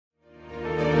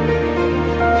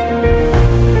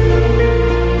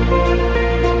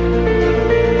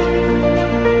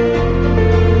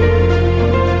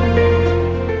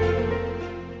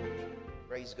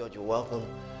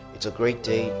great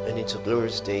day and it's a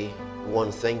glorious day. We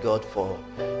want to thank God for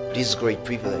this great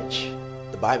privilege.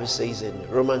 The Bible says in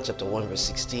Romans chapter 1 verse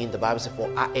 16, the Bible says, "For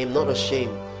I am not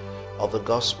ashamed of the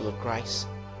gospel of Christ,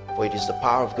 for it is the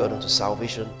power of God unto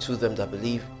salvation to them that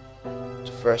believe,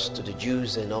 first to the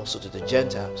Jews and also to the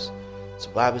Gentiles." So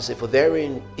the Bible says, "For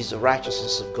therein is the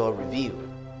righteousness of God revealed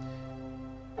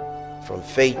from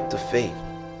faith to faith."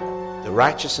 The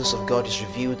righteousness of God is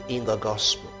revealed in the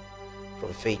gospel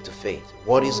from faith to faith.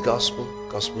 What is gospel?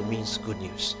 Gospel means good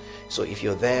news. So if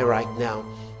you're there right now,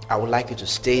 I would like you to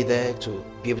stay there to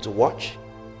be able to watch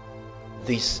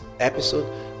this episode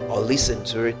or listen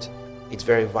to it. It's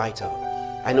very vital.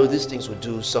 I know these things will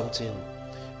do something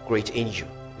great in you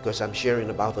because I'm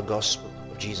sharing about the gospel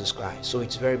of Jesus Christ. So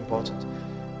it's very important.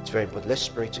 It's very important. Let's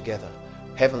pray together.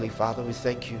 Heavenly Father, we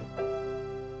thank you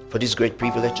for this great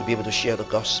privilege to be able to share the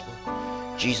gospel.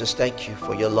 Jesus, thank you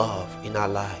for your love in our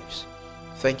lives.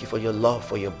 Thank you for your love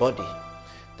for your body,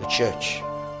 the church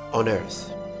on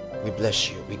earth. We bless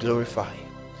you. We glorify you.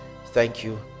 Thank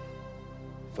you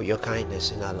for your kindness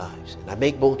in our lives. And I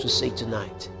make bold to say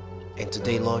tonight and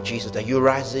today, Lord Jesus, that you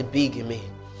rise big in me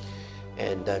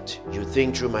and that you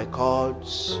think through my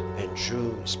chords and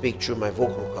speak through my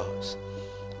vocal cords.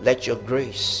 Let your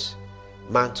grace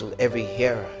mantle every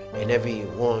hearer and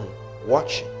everyone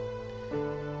watching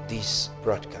this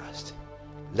broadcast.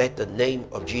 Let the name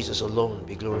of Jesus alone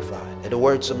be glorified. Let the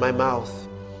words of my mouth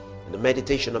and the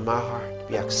meditation of my heart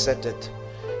be accepted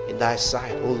in thy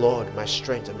sight, O Lord, my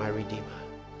strength and my Redeemer.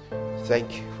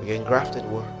 Thank you for your engrafted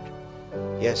word.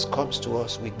 Yes, comes to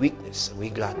us with weakness and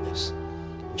with gladness.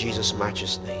 In Jesus'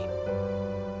 matchless name.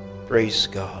 Praise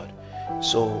God.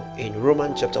 So in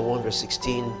Romans chapter 1 verse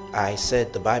 16, I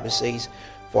said the Bible says,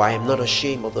 "For I am not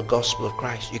ashamed of the gospel of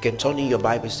Christ." You can turn in your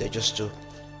Bibles there just to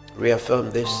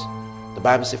reaffirm this. The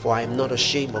Bible says, "For I am not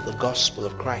ashamed of the gospel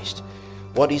of Christ."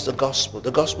 What is the gospel? The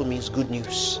gospel means good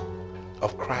news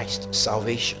of Christ's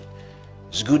salvation.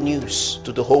 It's good news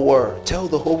to the whole world. Tell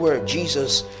the whole world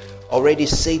Jesus already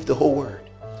saved the whole world.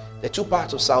 There are two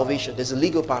parts of salvation. There's a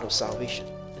legal part of salvation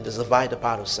and there's a vital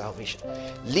part of salvation.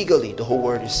 Legally, the whole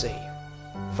world is saved.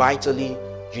 Vitally,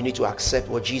 you need to accept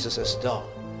what Jesus has done.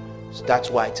 So that's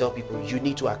why I tell people you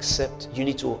need to accept, you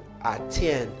need to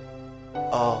attend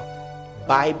a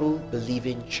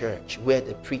Bible-believing church where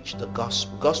they preach the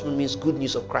gospel. Gospel means good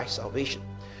news of Christ's salvation.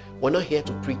 We're not here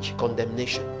to preach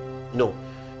condemnation. No.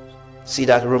 See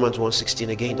that Romans 1:16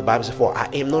 again. The Bible says, "For I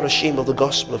am not ashamed of the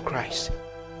gospel of Christ,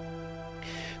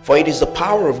 for it is the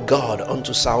power of God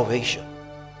unto salvation."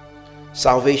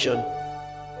 Salvation,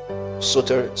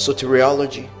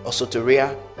 soteriology or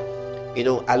soteria. You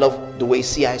know, I love the way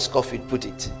C.I. Scofield put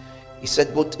it. He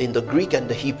said both in the Greek and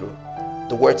the Hebrew,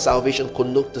 the word salvation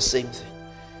connotes the same thing.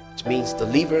 It means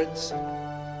deliverance,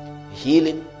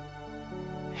 healing,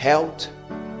 health,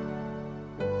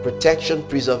 protection,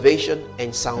 preservation,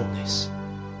 and soundness.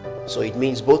 So it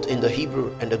means both in the Hebrew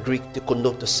and the Greek, they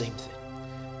connote the same thing.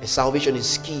 And salvation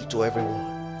is key to everyone.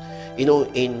 You know,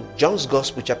 in John's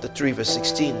Gospel, chapter 3, verse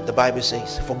 16, the Bible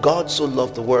says, "For God so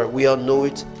loved the world." We all know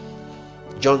it.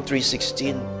 John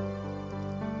 3:16.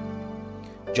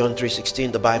 John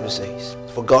 3:16, the Bible says,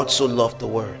 "For God so loved the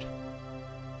world."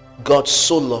 God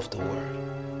so loved the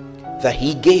world that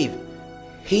he gave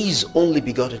his only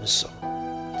begotten Son,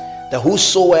 that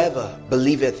whosoever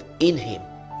believeth in him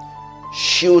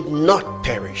should not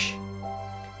perish,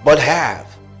 but have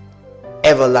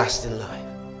everlasting life.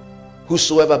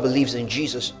 Whosoever believes in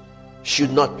Jesus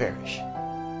should not perish.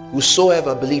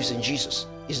 Whosoever believes in Jesus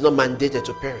is not mandated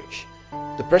to perish.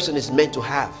 The person is meant to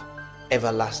have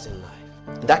everlasting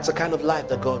life. And that's the kind of life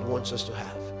that God wants us to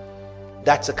have.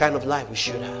 That's the kind of life we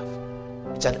should have.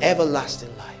 It's an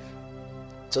everlasting life.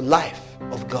 It's a life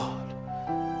of God.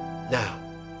 Now,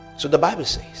 so the Bible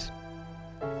says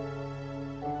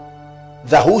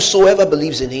that whosoever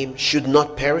believes in him should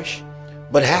not perish,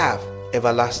 but have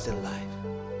everlasting life.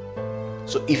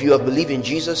 So if you have believed in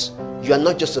Jesus, you are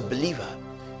not just a believer.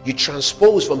 You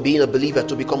transpose from being a believer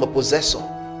to become a possessor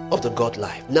of the God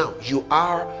life. Now, you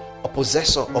are a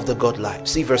possessor of the God life.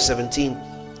 See verse 17.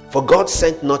 "For God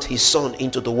sent not his Son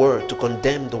into the world to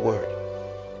condemn the world,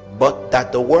 but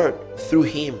that the world through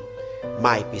him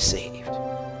might be saved."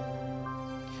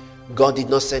 God did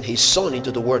not send his Son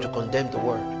into the world to condemn the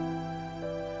world,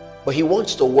 but he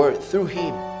wants the world through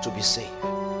him to be saved.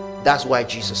 That's why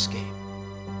Jesus came.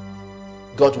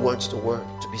 God wants the world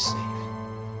to be saved.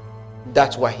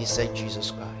 That's why he sent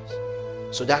Jesus Christ.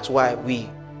 So that's why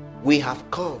we have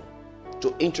come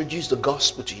to introduce the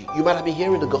gospel to you. You might have been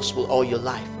hearing the gospel all your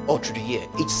life, all through the year.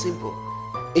 It's simple.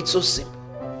 It's so simple.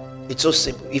 It's so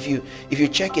simple. If you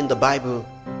check in the Bible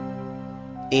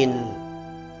in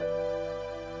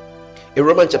In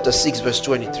Romans chapter 6 verse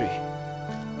 23.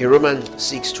 In Romans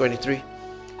 6:23.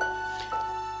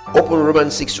 Open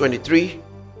Romans 6:23.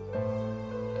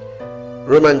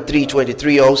 Romans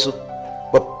 3:23 also.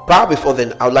 But probably before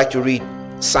then, I would like to read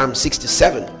Psalm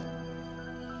 67.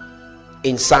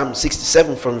 In Psalm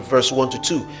 67 from verse 1 to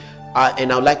 2.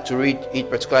 And I would like to read it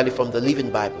particularly from the Living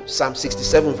Bible. Psalm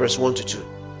 67 verse 1 to 2.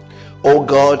 O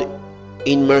God,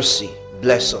 in mercy,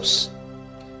 bless us.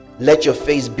 Let your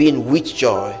face beam with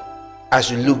joy as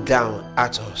you look down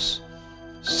at us.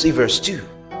 See verse 2.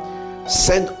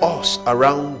 Send us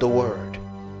around the world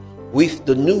with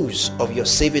the news of your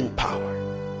saving power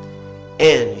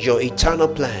and your eternal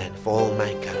plan for all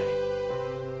mankind.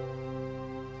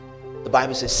 The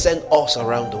Bible says, send us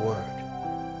around the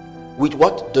world with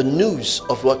what? The news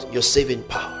of what? Your saving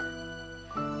power.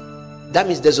 That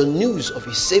means there's a news of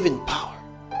his saving power.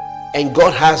 And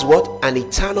God has what? An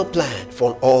eternal plan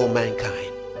for all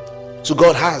mankind. So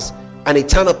God has an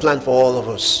eternal plan for all of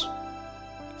us.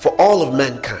 For all of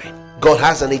mankind. God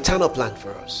has an eternal plan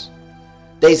for us.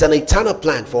 There is an eternal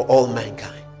plan for all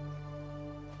mankind.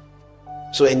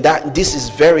 So in that, this is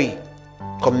very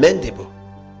commendable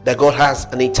that God has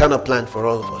an eternal plan for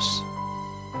all of us.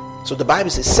 So the Bible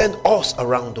says, send us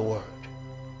around the world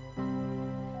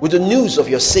with the news of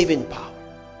your saving power.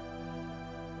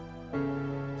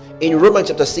 In Romans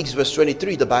chapter 6 verse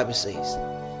 23, the Bible says,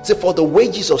 for the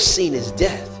wages of sin is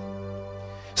death.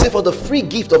 Say, for the free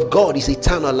gift of God is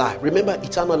eternal life. Remember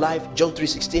eternal life, John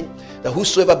 3:16, that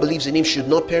whosoever believes in him should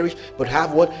not perish, but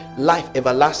have what? Life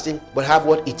everlasting, but have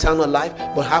what? Eternal life,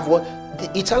 but have what?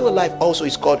 The eternal life also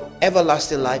is called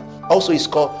everlasting life, also is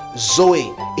called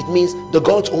Zoe. It means the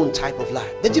God's own type of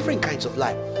life. There are different kinds of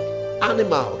life.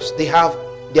 Animals, they have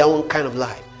their own kind of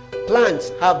life.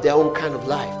 Plants have their own kind of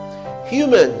life.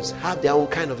 Humans have their own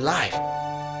kind of life.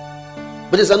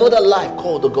 But there's another life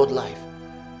called the God life.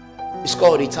 It's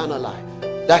called eternal life.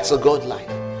 That's a God life.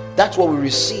 That's what we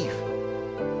receive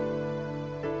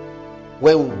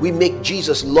when we make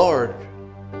Jesus Lord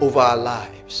over our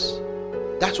lives.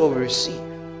 That's what we receive.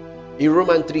 In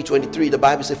Romans 3:23, the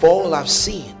Bible says, for all have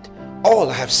sinned,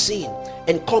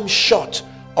 and come short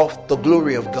of the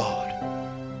glory of God.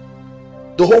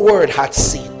 The whole world had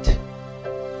sinned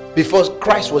before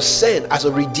Christ was sent as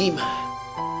a redeemer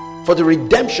for the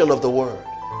redemption of the world.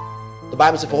 The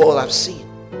Bible says, for all have sinned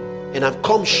and have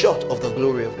come short of the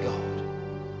glory of God.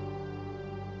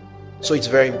 So it's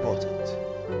very important.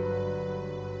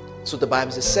 So the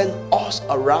Bible says, send us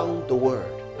around the world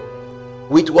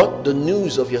with what? The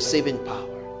news of your saving power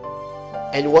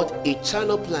and what?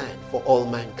 Eternal plan for all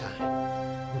mankind.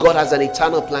 God has an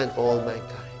eternal plan for all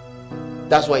mankind.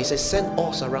 That's why he says, send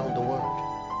us around the world.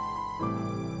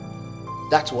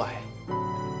 That's why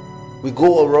we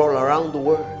go all around the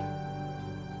world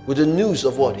with the news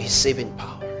of what? His saving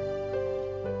power.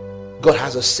 God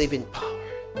has a saving power.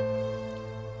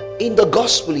 In the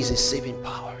gospel is a saving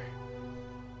power.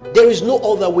 There is no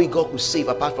other way God could save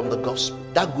apart from the gospel.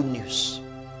 That good news.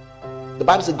 The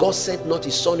Bible says God sent not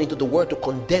his son into the world to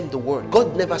condemn the world.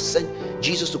 God never sent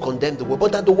Jesus to condemn the world,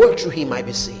 but that the world through him might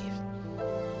be saved.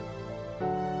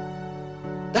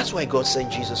 That's why God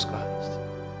sent Jesus Christ.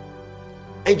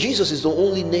 And Jesus is the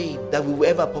only name that we've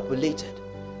ever populated.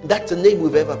 That's the name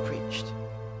we've ever preached.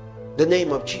 The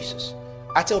name of Jesus.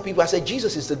 I tell people, I say,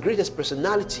 Jesus is the greatest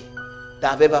personality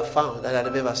that I've ever found, that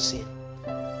I've ever seen.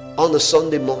 On the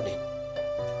Sunday morning,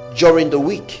 during the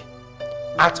week,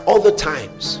 at other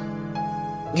times,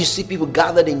 you see people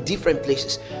gathered in different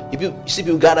places. You see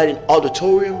people gathered in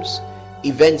auditoriums,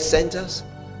 event centers,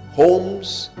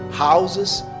 homes,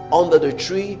 houses, under the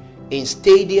tree, in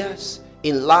stadiums,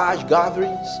 in large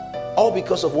gatherings, all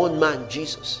because of one man,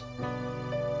 Jesus.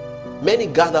 Many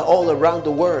gather all around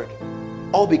the world,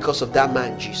 all because of that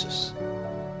man, Jesus.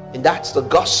 And that's the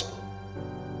gospel.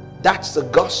 That's the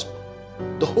gospel.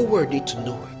 The whole world needs to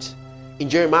know it. In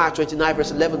Jeremiah 29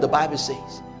 verse 11, the Bible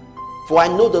says, for I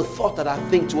know the thought that I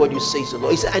think toward you, says the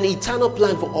Lord. It's an eternal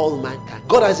plan for all mankind.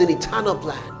 God has an eternal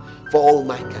plan for all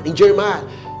mankind. In Jeremiah,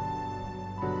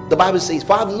 the Bible says,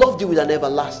 for I have loved you with an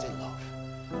everlasting love,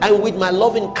 and with my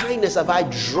loving kindness have I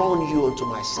drawn you unto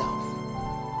myself.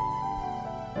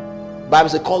 The Bible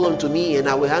says, call unto me and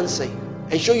I will answer you,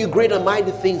 and show you great and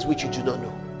mighty things which you do not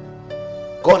know.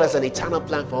 God has an eternal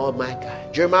plan for all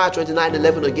mankind. Jeremiah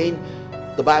 29:11 again,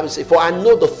 the Bible says, for I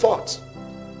know the thoughts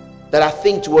that I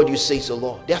think toward you, says the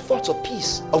Lord. They are thoughts of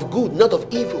peace, of good, not of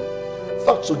evil.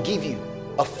 Thoughts to give you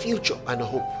a future and a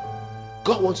hope.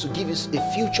 God wants to give us a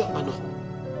future and a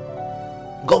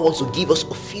hope. God wants to give us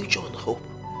a future and a hope.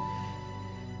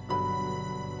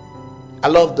 I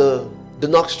love the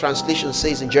Knox translation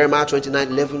says in Jeremiah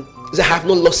 29:11, I have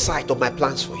not lost sight of my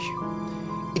plans for you.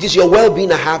 It is your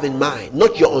well-being I have in mind,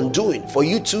 not your undoing. For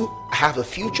you too, I have a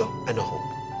future and a hope.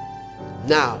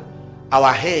 Now,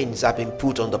 our hands have been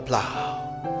put on the plow.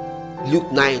 Luke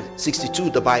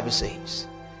 9:62, the Bible says.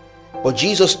 But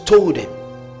Jesus told them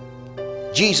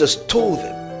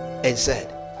and said,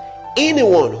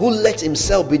 anyone who lets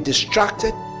himself be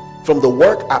distracted from the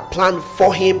work I planned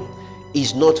for him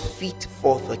is not fit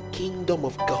for the kingdom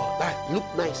of God. That's Luke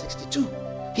 9:62.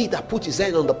 He that put his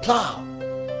hand on the plow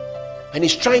and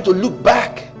is trying to look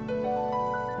back.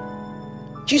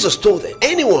 Jesus told them,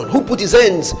 anyone who put his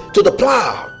hands to the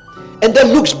plow and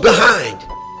then looks behind,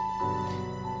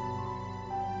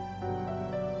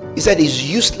 he said, is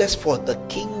useless for the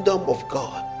kingdom of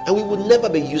God. And we would never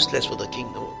be useless for the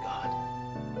kingdom of God.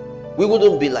 We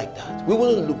wouldn't be like that. We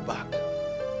wouldn't look back.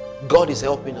 God is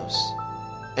helping us,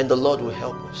 and the Lord will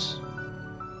help us.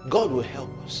 God will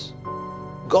help us.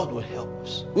 God will help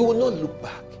us. We will not look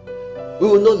back. We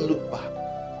will not look back.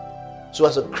 So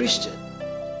as a Christian,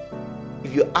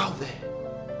 if you're out there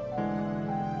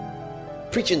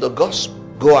preaching the gospel,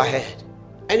 go ahead.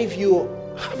 And if you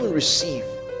haven't received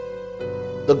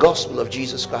the gospel of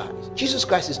Jesus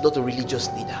Christ is not a religious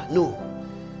leader. No.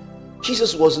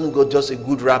 Jesus wasn't just a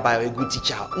good rabbi or a good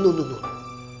teacher. No.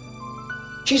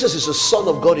 Jesus is the Son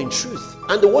of God in truth.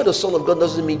 And the word of Son of God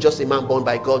doesn't mean just a man born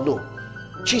by God. No.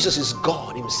 Jesus is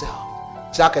God himself.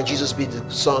 So how can Jesus be the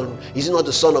Son? Is he not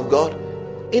the Son of God?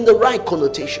 In the right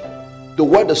connotation. The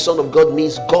word the Son of God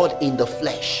means God in the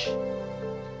flesh.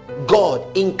 God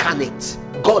incarnate.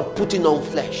 God putting on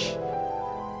flesh.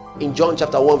 In John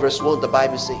chapter 1 verse 1, the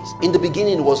Bible says, in the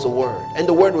beginning was the Word, and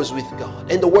the Word was with God,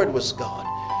 and the Word was God.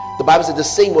 The Bible said the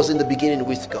same was in the beginning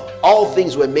with God. All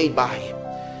things were made by him.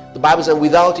 The Bible said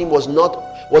without him was not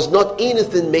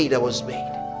anything made that was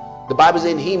made. The Bible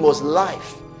said in him was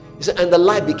life. He said, and the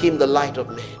light became the light of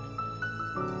men.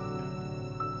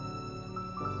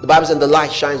 The Bible said the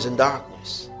light shines in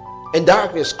darkness, and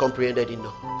darkness comprehended it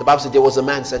not. The Bible said there was a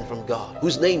man sent from God,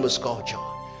 whose name was called John.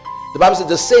 The Bible said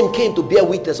the same came to bear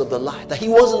witness of the light, that he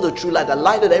wasn't the true light, that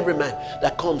lighted every man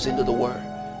that comes into the Word.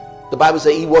 The Bible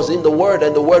said he was in the Word,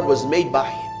 and the Word was made by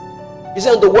him. He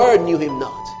said the Word knew him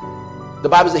not. The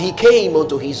Bible said he came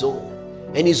unto his own,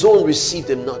 and his own received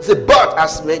him not. He said, but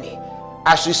as many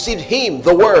as received him,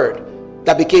 the Word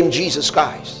that became Jesus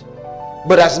Christ,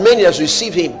 but as many as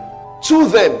received him, to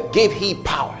them gave he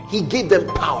power. He gave them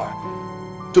power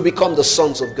to become the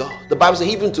sons of God. The Bible says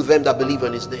even to them that believe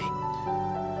on his name,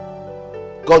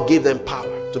 God gave them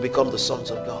power to become the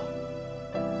sons of God,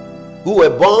 who were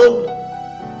born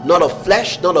not of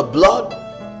flesh, not of blood,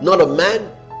 not of man,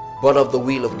 but of the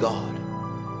will of God.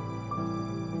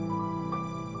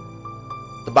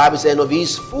 The Bible says, and of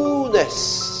his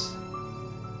fullness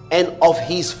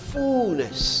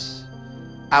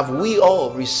have we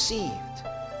all received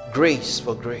grace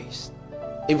for grace.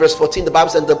 In verse 14, the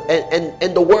Bible says,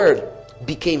 and the Word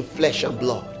became flesh and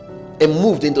blood and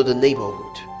moved into the neighborhood.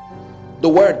 The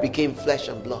Word became flesh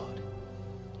and blood.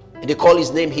 And they call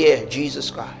his name here Jesus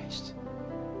Christ.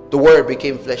 The Word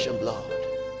became flesh and blood.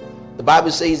 The Bible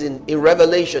says in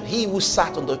Revelation, he who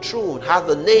sat on the throne had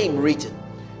the name written,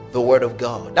 the Word of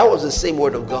God. That was the same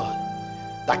Word of God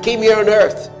that came here on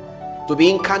earth to be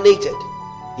incarnated.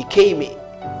 He came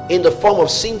in the form of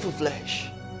sinful flesh.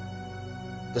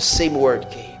 The same Word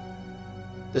came.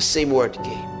 The same Word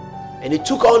came. And he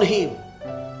took on him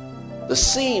the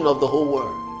sin of the whole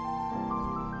world.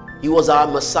 He was our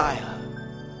Messiah,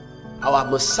 our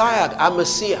Messiah,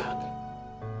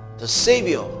 the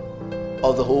Savior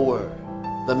of the whole world,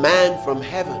 the man from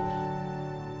heaven.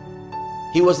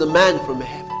 He was the man from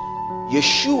heaven.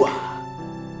 Yeshua,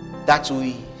 that's who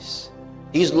he is.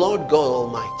 He's Lord God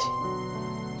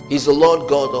Almighty. He's the Lord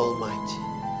God Almighty.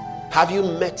 Have you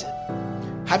met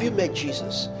him? Have you met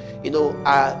Jesus? You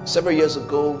know, several years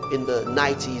ago in the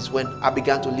 90s when I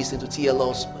began to listen to T.L.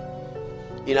 Osborne,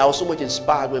 you know, I was so much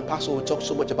inspired when Pastor would talk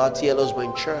so much about T.L. Osborne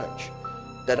in church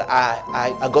that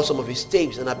I got some of his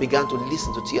tapes and I began to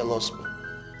listen to T.L. Osborne.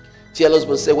 T.L.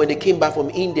 Osborne said when they came back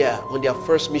from India on their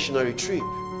first missionary trip,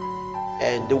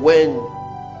 and they went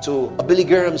to a Billy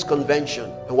Graham's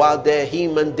convention, and while there,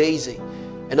 him and Daisy,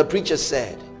 and the preacher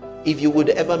said, if you would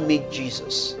ever meet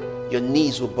Jesus, your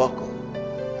knees will buckle.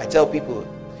 I tell people,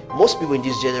 most people in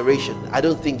this generation, I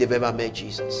don't think they've ever met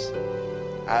Jesus.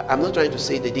 I'm not trying to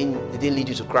say they didn't lead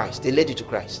you to Christ. They led you to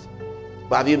Christ.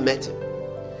 But have you met him?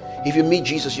 If you meet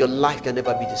Jesus, your life can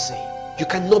never be the same. You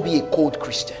cannot be a cold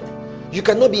Christian. You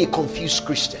cannot be a confused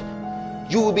Christian.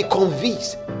 You will be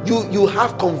convinced. You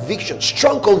have convictions,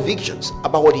 strong convictions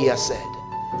about what he has said.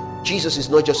 Jesus is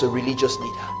not just a religious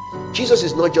leader. Jesus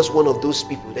is not just one of those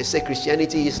people. They say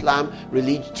Christianity, Islam,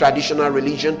 traditional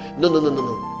religion.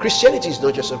 No. Christianity is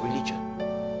not just a religion.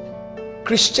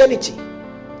 Christianity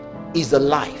is the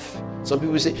life. Some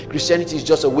people say Christianity is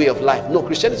just a way of life. No,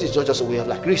 Christianity is not just a way of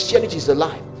life. Christianity is the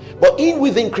life. But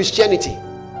within Christianity,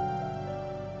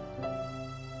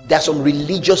 there are some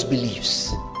religious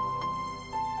beliefs.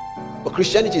 But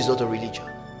Christianity is not a religion.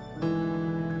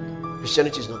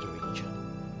 Christianity is not a religion.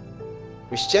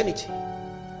 Christianity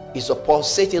is a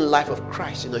pulsating life of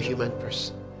Christ in a human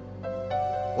person.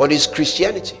 What is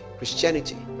Christianity?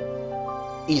 Christianity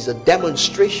is a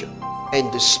demonstration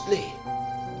and display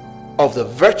of the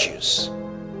virtues,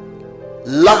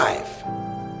 life,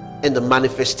 and the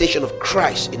manifestation of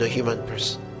Christ in a human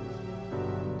person.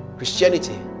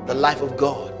 Christianity, the life of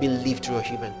God being lived through a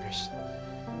human person.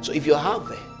 So if you're out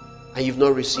there and you've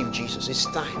not received Jesus, it's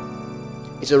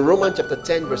time. It's in Romans chapter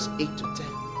 10 verse 8 to 10.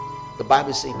 The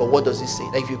Bible says, but what does it say?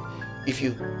 That if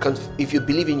you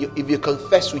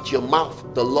confess with your mouth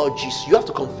the Lord Jesus, you have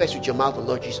to confess with your mouth the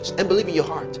Lord Jesus and believe in your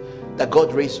heart that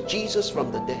God raised Jesus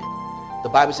from the dead. The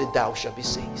Bible says, thou shalt be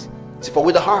saved. So for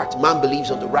with the heart man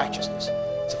believes unto righteousness.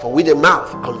 So for with the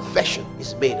mouth confession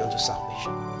is made unto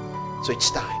salvation. So it's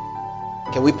time.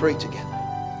 Can we pray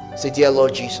together? Say, dear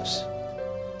Lord Jesus,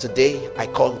 today I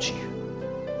come to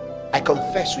you. I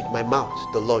confess with my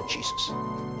mouth the Lord Jesus.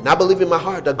 And I believe in my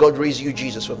heart that God raised you,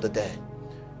 Jesus, from the dead.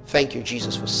 Thank you,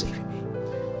 Jesus, for saving me.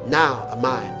 Now am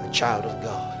I a child of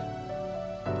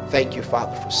God. Thank you,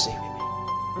 Father, for saving me.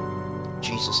 In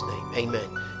Jesus' name,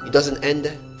 amen. It doesn't end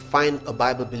there. Find a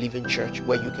Bible-believing church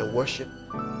where you can worship.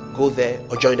 Go there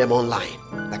or join them online.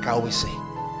 Like I always say,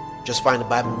 just find a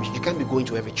Bible. You can't be going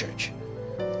to every church.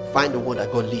 Find the one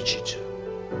that God leads you to.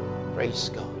 Praise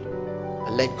God.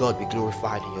 And let God be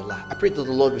glorified in your life. I pray that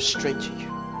the Lord will strengthen you.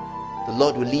 The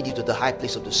Lord will lead you to the high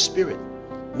place of the Spirit.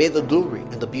 May the glory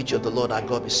and the beauty of the Lord our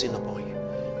God be seen upon you.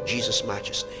 In Jesus'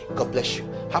 matchless name. God bless you.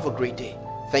 Have a great day.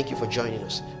 Thank you for joining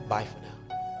us. Bye for now.